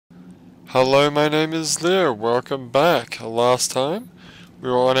Hello, my name is Leo. Welcome back. Last time, we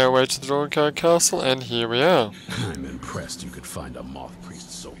were on our way to the Dawnguard Castle, and here we are. I'm impressed you could find a moth priest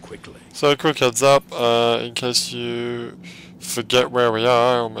so quickly. So, quick heads up, in case you forget where we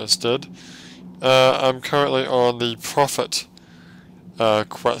are, I almost did. I'm currently on the Prophet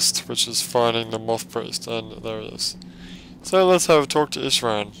quest, which is finding the moth priest, and there he is. So, let's have a talk to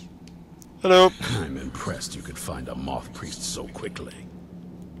Ishran. Hello. I'm impressed you could find a moth priest so quickly.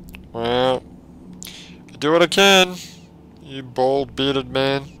 Well, I do what I can, you bald bearded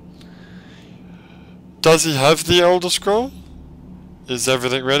man. Does he have the Elder Scroll? Is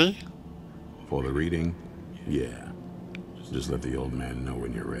everything ready? For the reading? Yeah. Just let the old man know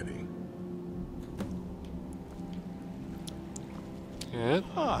when you're ready. Yeah.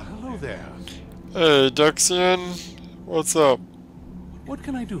 Ah, hello there. Hey, Duxian. What's up? What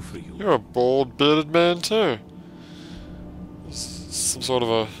can I do for you? You're a bald bearded man too. Some sort of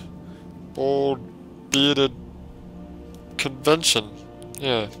a bald bearded convention.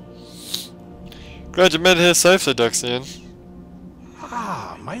 Yeah. Glad you made it here safely, Duxian.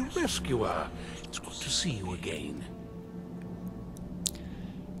 Ah, my rescuer. It's good to see you again.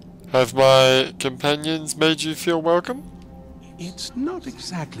 Have my companions made you feel welcome? It's not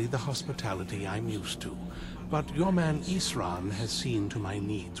exactly the hospitality I'm used to, but your man Isran has seen to my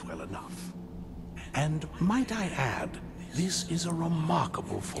needs well enough. And might I add, this is a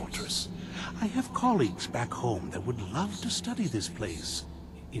remarkable fortress. I have colleagues back home that would love to study this place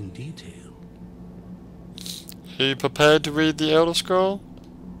in detail. Are you prepared to read the Elder Scroll?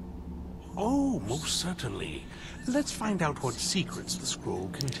 Oh, most certainly. Let's find out what secrets the scroll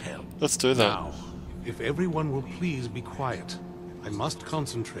can tell. Let's do that. Now, if everyone will please be quiet, I must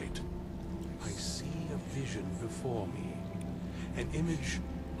concentrate. I see a vision before me, an image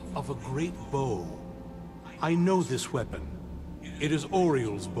of a great bow. I know this weapon. It is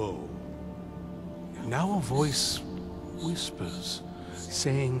Oriel's bow. Now a voice whispers,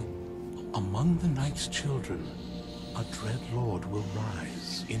 saying, among the night's children, a dread lord will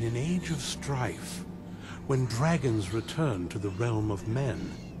rise. In an age of strife, when dragons return to the realm of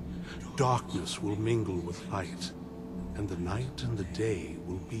men, darkness will mingle with light, and the night and the day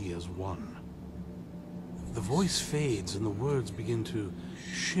will be as one. The voice fades and the words begin to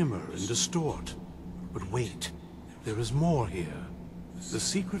shimmer and distort. But wait, there is more here. The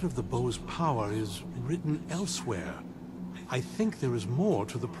secret of the bow's power is written elsewhere. I think there is more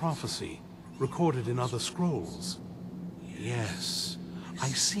to the prophecy, recorded in other scrolls. Yes, I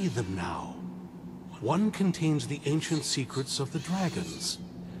see them now. One contains the ancient secrets of the dragons,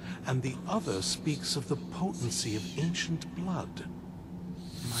 and the other speaks of the potency of ancient blood.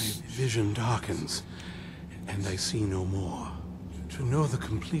 My vision darkens, and I see no more. To know the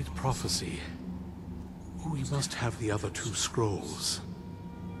complete prophecy, we must have the other two scrolls.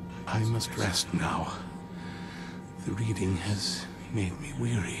 I must rest now. The reading has made me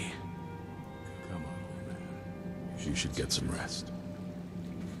weary. Come on, old man. You should get some rest.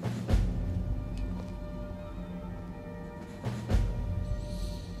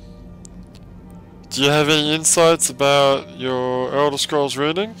 Do you have any insights about your Elder Scrolls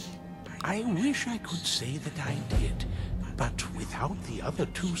reading? I wish I could say that I did, but without the other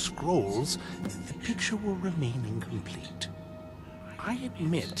two scrolls, the picture will remain incomplete. I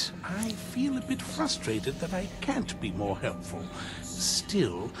admit, I feel a bit frustrated that I can't be more helpful.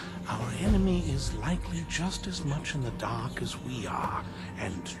 Still, our enemy is likely just as much in the dark as we are,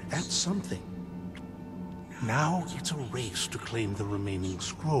 and that's something. Now it's a race to claim the remaining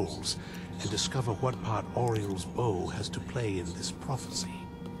scrolls and discover what part Oriel's bow has to play in this prophecy.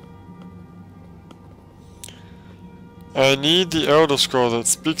 I need the Elder Scroll that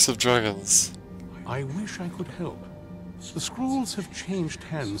speaks of dragons. I wish I could help. The scrolls have changed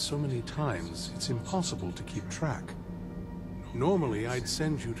hands so many times, it's impossible to keep track. Normally, I'd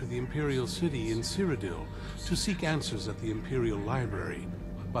send you to the Imperial City in Cyrodiil to seek answers at the Imperial Library,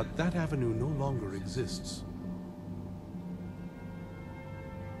 but that avenue no longer exists.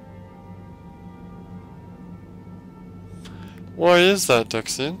 Why is that,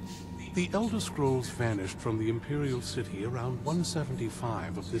 Duxian? The Elder Scrolls vanished from the Imperial City around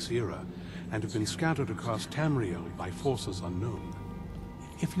 175 of this era, and have been scattered across Tamriel by forces unknown.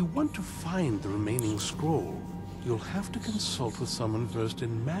 If you want to find the remaining scroll, you'll have to consult with someone versed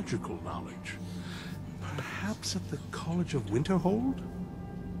in magical knowledge. Perhaps at the College of Winterhold?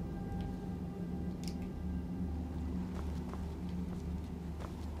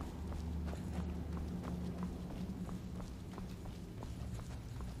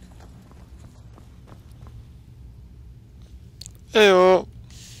 Heyo.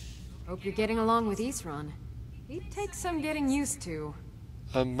 Hope you're getting along with Isran. He takes some getting used to.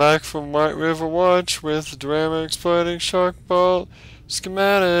 I'm back from White River Watch with Drama Exploding Shock Bolt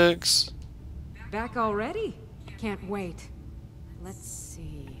schematics. Back already? Can't wait. Let's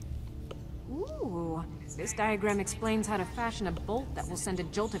see. Ooh, this diagram explains how to fashion a bolt that will send a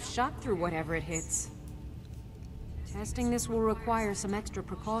jolt of shock through whatever it hits. Testing this will require some extra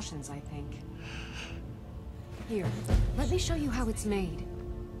precautions, I think. Here, let me show you how it's made.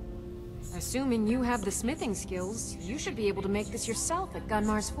 Assuming you have the smithing skills, you should be able to make this yourself at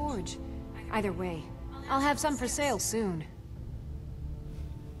Gunmar's Forge. Either way, I'll have some for sale soon.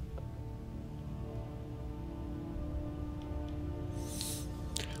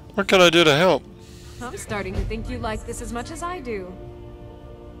 What can I do to help? I'm starting to think you like this as much as I do.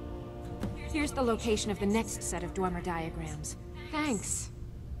 Here's the location of the next set of dormer diagrams. Thanks.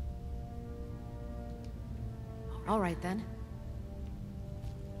 All right then.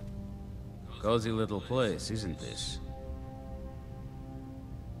 Cozy little place, isn't this?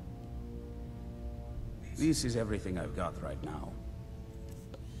 This is everything I've got right now.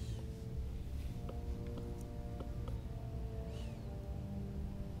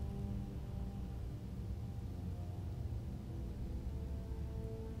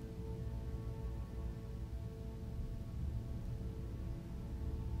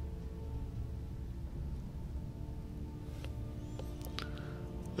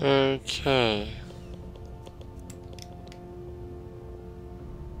 Okay.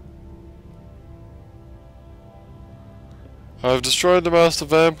 I've destroyed the master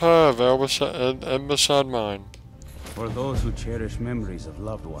vampire of Embershad Mine. For those who cherish memories of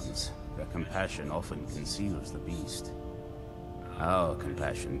loved ones, their compassion often conceals the beast. Our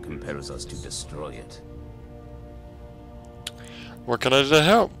compassion compels us to destroy it. What can I do to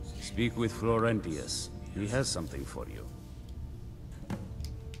help? Speak with Florentius. He has something for you.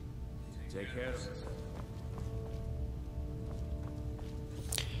 Take care.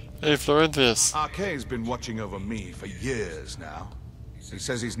 Hey, Florentius. Arkay's been watching over me for years now. He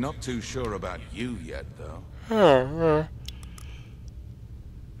says he's not too sure about you yet, though. Oh,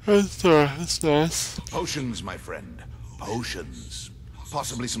 that's nice. Potions, my friend. Potions.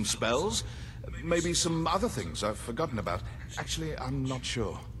 Possibly some spells? Maybe some other things I've forgotten about. Actually, I'm not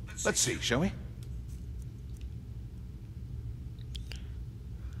sure. Let's see, shall we?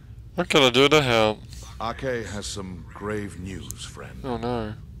 What can I do to help? Arkay has some grave news, friend. Oh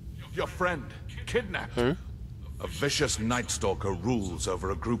no. Your friend, kidnapped. Who? A vicious Night Stalker rules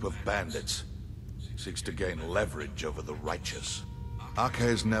over a group of bandits. Seeks to gain leverage over the righteous.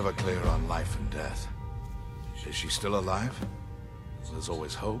 Arkay's never clear on life and death. Is she still alive? There's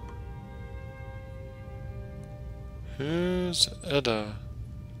always hope. Who's Edda?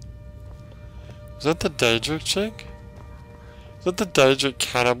 Is that the Daedric chick? Is that the Daedric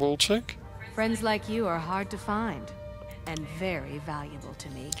cannibal chick? Friends like you are hard to find, and very valuable to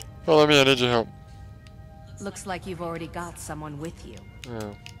me. Well, I need your help. Looks like you've already got someone with you.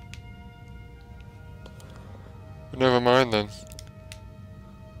 Oh. Never mind then.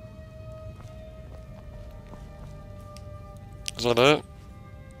 Is that it?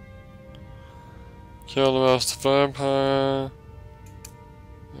 Kill the master vampire.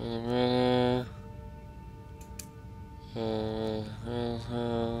 In a minute.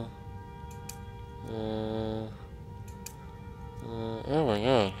 Oh my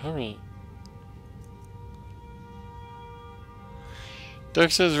god, how many?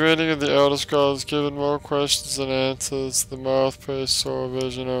 Dexter's reading of the Elder Scrolls given more questions than answers. The mouthpiece saw a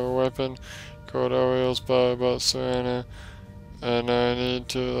vision of a weapon called Oriel's bow about Serena, and I need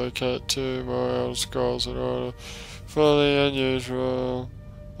to locate 2 more Elder Scrolls in order for the unusual.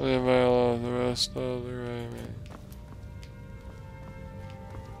 The mail of the rest of the remaining.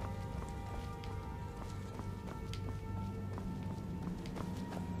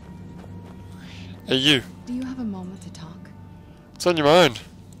 Hey you. Do you have a moment to talk? What's on your mind?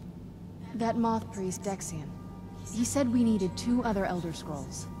 That moth priest, Dexian. He said we needed 2 other Elder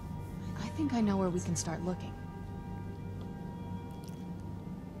Scrolls. I think I know where we can start looking.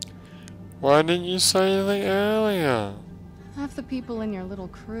 Why didn't you say anything earlier? Half the people in your little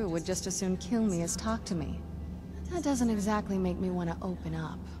crew would just as soon kill me as talk to me. That doesn't exactly make me want to open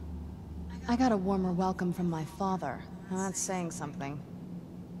up. I got a warmer welcome from my father. That's saying something.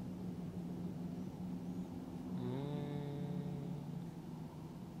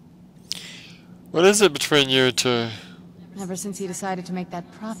 What is it between you two? Ever since he decided to make that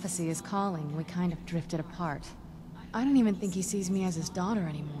prophecy his calling, we kind of drifted apart. I don't even think he sees me as his daughter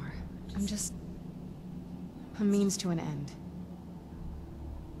anymore. I'm just a means to an end.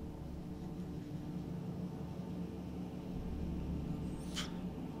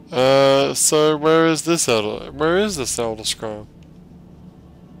 So where is this Elder Scroll?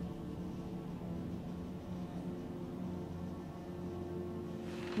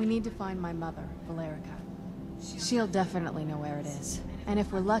 We need to find my mother, Valerica. She'll definitely know where it is. And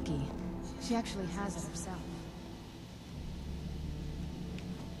if we're lucky, she actually has it herself.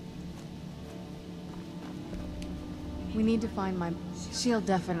 We need to find my... She'll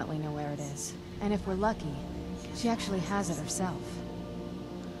definitely know where it is. And if we're lucky, she actually has it herself.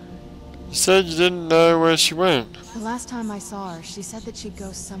 You said you didn't know where she went. The last time I saw her, she said that she'd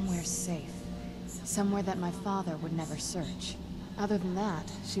go somewhere safe. Somewhere that my father would never search. Other than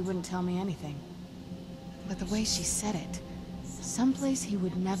that, she wouldn't tell me anything. But the way she said it, someplace he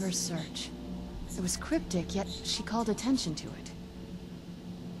would never search. It was cryptic, yet she called attention to it.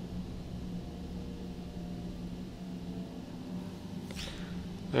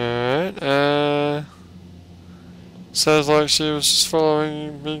 Alright, sounds like she was just following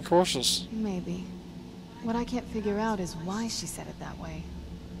you, being cautious. Maybe. What I can't figure out is why she said it that way.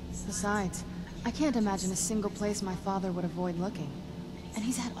 Besides, I can't imagine a single place my father would avoid looking. And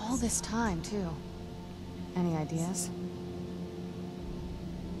he's had all this time, too. Any ideas?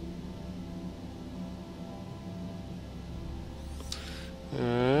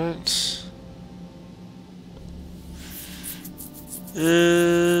 Alright.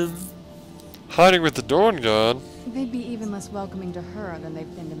 Hiding with the Dawnguard. They'd be even less welcoming to her than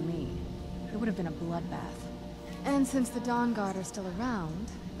they've been to me. It would have been a bloodbath. And since the Dawnguard are still around,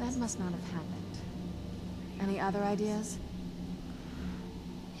 that must not have happened. Any other ideas?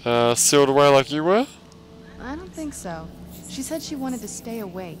 Sealed away like you were? I don't think so. She said she wanted to stay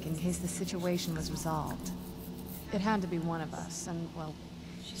awake in case the situation was resolved. It had to be one of us, and, well,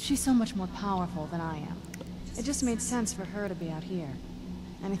 she's so much more powerful than I am. It just made sense for her to be out here.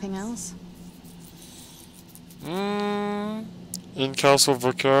 Anything else? In Castle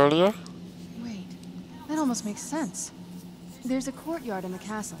Vocalia? Wait, that almost makes sense. There's a courtyard in the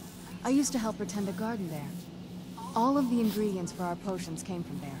castle. I used to help her tend a garden there. All of the ingredients for our potions came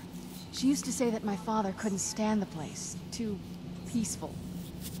from there. She used to say that my father couldn't stand the place. Too peaceful.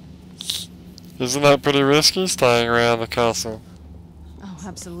 Isn't that pretty risky, staying around the castle? Oh,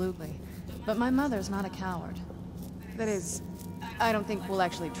 absolutely. But my mother's not a coward. That is, I don't think we'll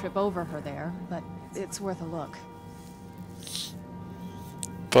actually trip over her there, but it's worth a look.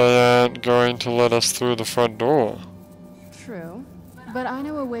 They aren't going to let us through the front door. True. But I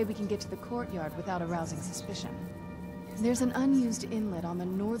know a way we can get to the courtyard without arousing suspicion. There's an unused inlet on the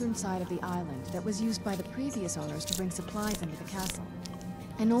northern side of the island that was used by the previous owners to bring supplies into the castle.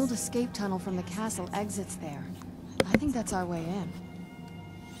 An old escape tunnel from the castle exits there. I think that's our way in.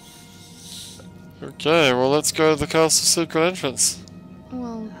 Okay, well let's go to the castle's secret entrance.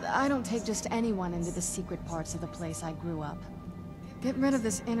 Well, I don't take just anyone into the secret parts of the place I grew up. Get rid of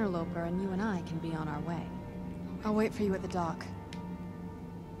this interloper and you and I can be on our way. I'll wait for you at the dock.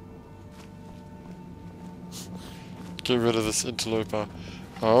 Get rid of this interloper.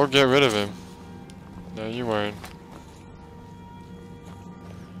 I'll get rid of him. No, you won't.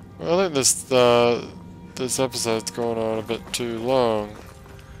 Well, I think this episode's gone on a bit too long.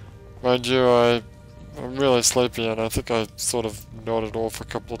 Mind you, I'm really sleepy and I think I sort of nodded off a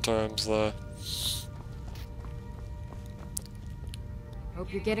couple of times there.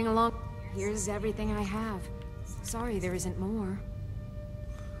 Hope you're getting along. Here's everything I have. Sorry there isn't more.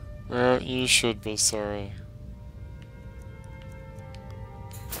 Well, you should be sorry.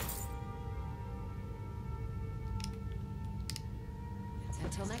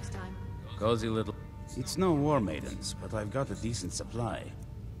 Until next time. Cozy little... It's no war maidens, but I've got a decent supply.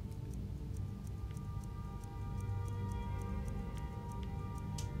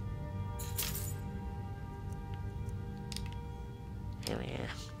 There we go.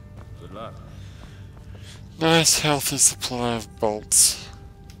 Good luck. Nice healthy supply of bolts.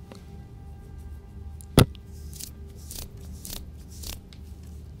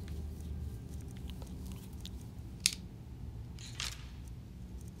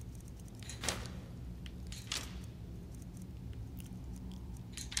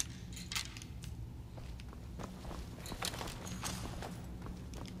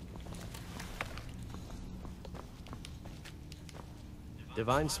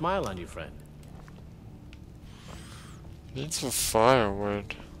 Divine smile on you, friend. Needs a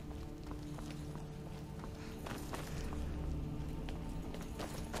firewood.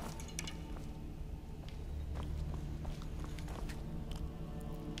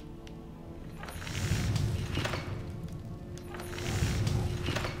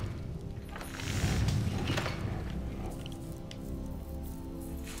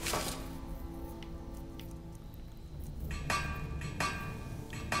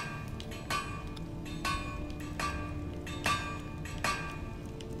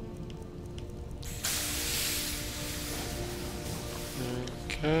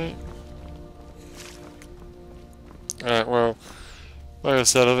 Okay. Alright, well, like I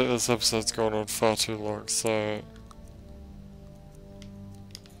said, I think this episode's gone on far too long, so...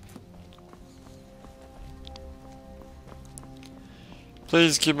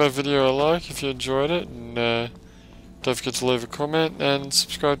 Please give my video a like if you enjoyed it, and don't forget to leave a comment and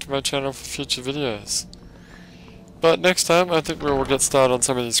subscribe to my channel for future videos. But next time, I think we will get started on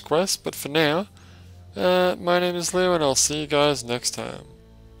some of these quests, but for now, my name is Leo, and I'll see you guys next time.